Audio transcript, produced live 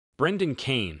Brendan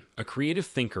Kane, a creative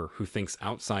thinker who thinks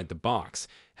outside the box,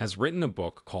 has written a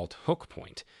book called Hook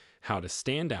Point: How to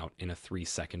Stand Out in a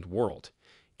 3-Second World.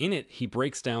 In it, he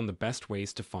breaks down the best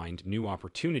ways to find new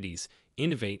opportunities,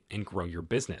 innovate and grow your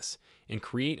business, and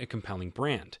create a compelling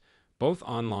brand, both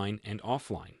online and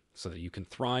offline, so that you can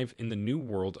thrive in the new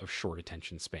world of short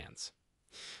attention spans.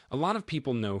 A lot of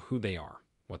people know who they are,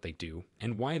 what they do,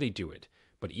 and why they do it,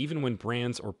 but even when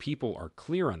brands or people are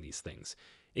clear on these things,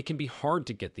 it can be hard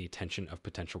to get the attention of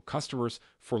potential customers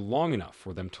for long enough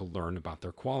for them to learn about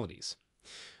their qualities.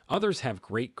 Others have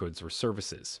great goods or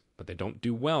services, but they don't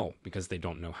do well because they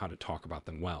don't know how to talk about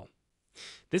them well.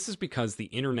 This is because the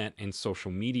internet and social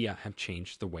media have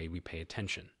changed the way we pay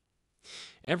attention.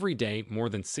 Every day, more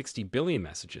than 60 billion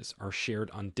messages are shared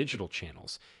on digital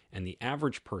channels, and the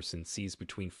average person sees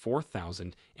between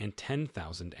 4,000 and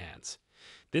 10,000 ads.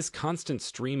 This constant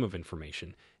stream of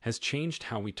information has changed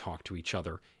how we talk to each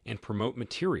other and promote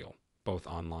material, both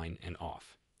online and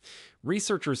off.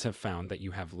 Researchers have found that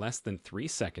you have less than 3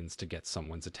 seconds to get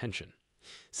someone's attention.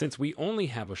 Since we only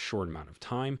have a short amount of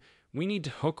time, we need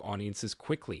to hook audiences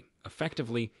quickly,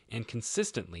 effectively, and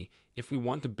consistently if we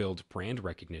want to build brand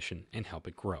recognition and help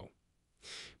it grow.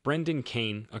 Brendan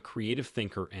Kane, a creative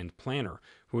thinker and planner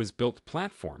who has built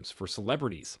platforms for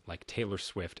celebrities like Taylor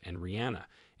Swift and Rihanna,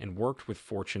 and worked with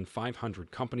Fortune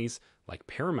 500 companies like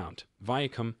Paramount,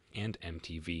 Viacom, and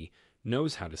MTV,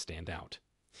 knows how to stand out.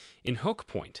 In Hook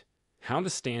Point: How to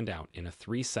Stand Out in a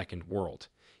 3-Second World,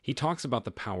 he talks about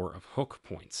the power of hook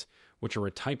points, which are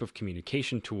a type of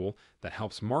communication tool that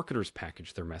helps marketers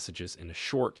package their messages in a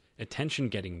short,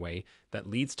 attention-getting way that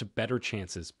leads to better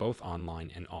chances both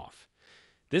online and off.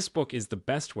 This book is the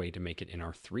best way to make it in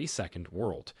our 3-second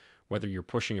world, whether you're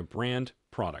pushing a brand,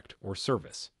 product, or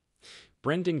service.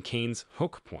 Brendan Kane's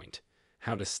Hook Point: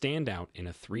 How to Stand Out in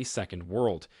a 3-Second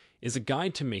World is a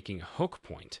guide to making a hook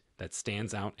point that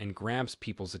stands out and grabs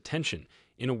people's attention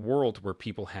in a world where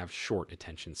people have short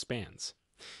attention spans.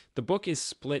 The book is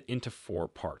split into 4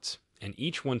 parts, and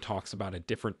each one talks about a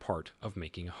different part of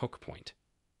making a hook point.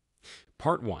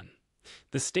 Part 1: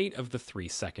 The State of the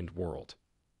 3-Second World.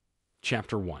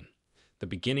 Chapter 1: The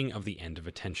Beginning of the End of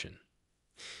Attention.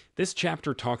 This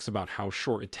chapter talks about how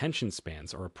short attention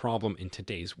spans are a problem in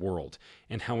today's world,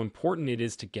 and how important it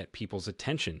is to get people's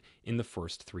attention in the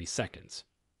first 3 seconds.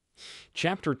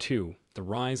 Chapter 2: The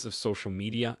Rise of Social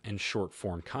Media and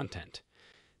Short-Form Content.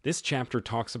 This chapter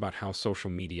talks about how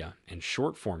social media and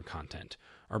short-form content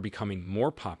are becoming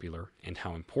more popular and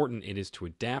how important it is to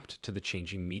adapt to the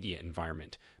changing media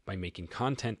environment by making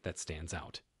content that stands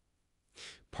out.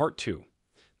 Part 2: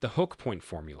 The Hook Point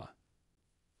Formula.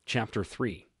 Chapter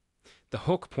 3: The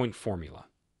Hook Point Formula.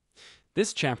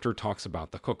 This chapter talks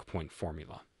about the hook point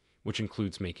formula, which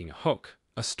includes making a hook,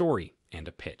 a story, and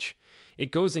a pitch.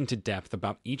 It goes into depth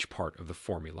about each part of the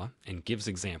formula and gives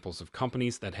examples of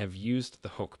companies that have used the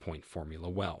hook point formula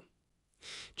well.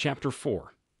 Chapter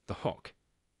 4: The Hook.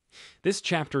 This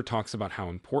chapter talks about how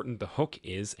important the hook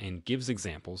is and gives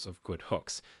examples of good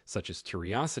hooks, such as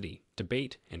curiosity,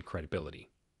 debate, and credibility.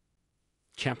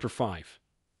 Chapter 5: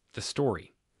 The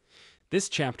Story. This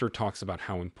chapter talks about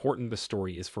how important the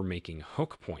story is for making a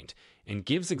hook point and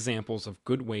gives examples of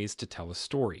good ways to tell a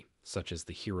story, such as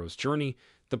the hero's journey,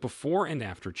 the before and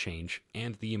after change,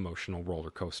 and the emotional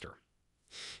roller coaster.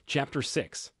 Chapter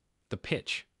 6: The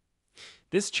Pitch.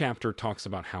 This chapter talks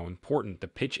about how important the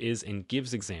pitch is and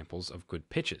gives examples of good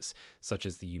pitches, such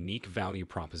as the unique value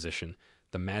proposition,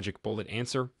 the magic bullet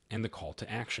answer, and the call to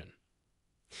action.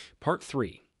 Part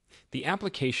 3: The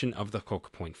Application of the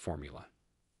Hook Point Formula.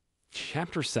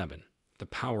 Chapter 7: The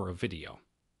Power of Video.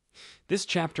 This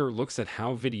chapter looks at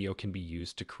how video can be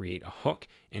used to create a hook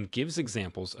and gives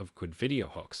examples of good video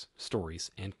hooks,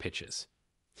 stories, and pitches.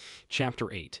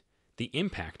 Chapter 8: The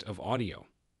Impact of Audio.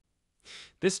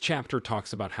 This chapter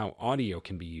talks about how audio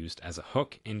can be used as a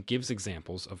hook and gives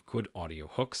examples of good audio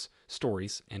hooks,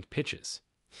 stories, and pitches.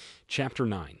 Chapter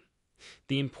 9: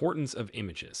 The Importance of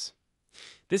Images.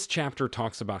 This chapter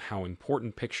talks about how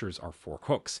important pictures are for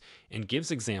hooks and gives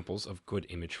examples of good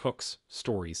image hooks,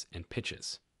 stories, and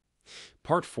pitches.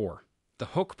 Part 4: The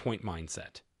Hook Point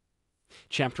Mindset.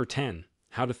 Chapter 10: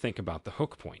 How to Think About the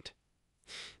Hook Point.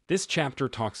 This chapter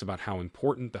talks about how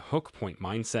important the hook point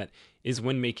mindset is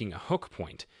when making a hook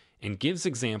point and gives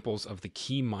examples of the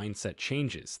key mindset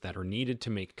changes that are needed to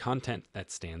make content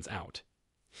that stands out.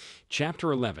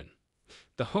 Chapter 11: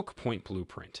 The Hook Point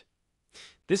Blueprint.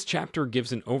 This chapter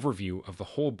gives an overview of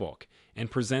the whole book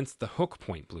and presents the hook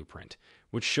point blueprint,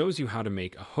 which shows you how to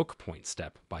make a hook point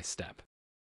step by step.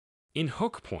 In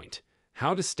Hook Point: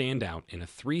 How to Stand Out in a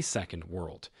 3-Second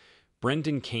World,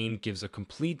 Brendan Kane gives a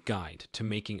complete guide to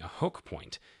making a hook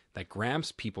point that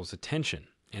grabs people's attention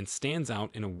and stands out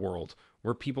in a world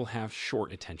where people have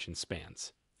short attention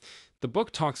spans. The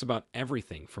book talks about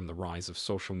everything from the rise of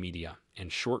social media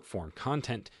and short-form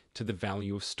content to the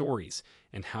value of stories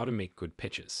and how to make good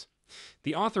pitches.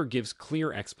 The author gives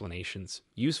clear explanations,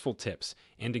 useful tips,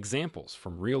 and examples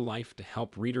from real life to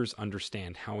help readers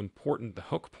understand how important the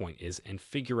hook point is and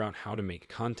figure out how to make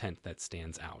content that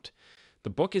stands out. The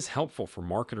book is helpful for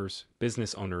marketers,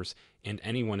 business owners, and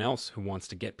anyone else who wants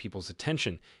to get people's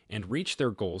attention and reach their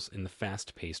goals in the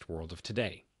fast-paced world of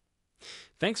today.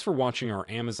 Thanks for watching our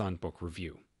Amazon book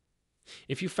review.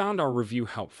 If you found our review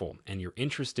helpful and you're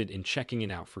interested in checking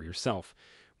it out for yourself,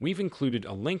 we've included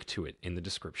a link to it in the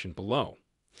description below.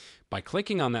 By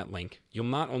clicking on that link, you'll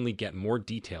not only get more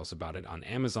details about it on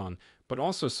Amazon, but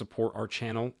also support our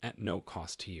channel at no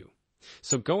cost to you.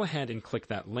 So go ahead and click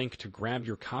that link to grab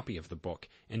your copy of the book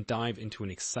and dive into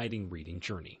an exciting reading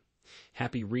journey.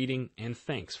 Happy reading, and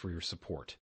thanks for your support.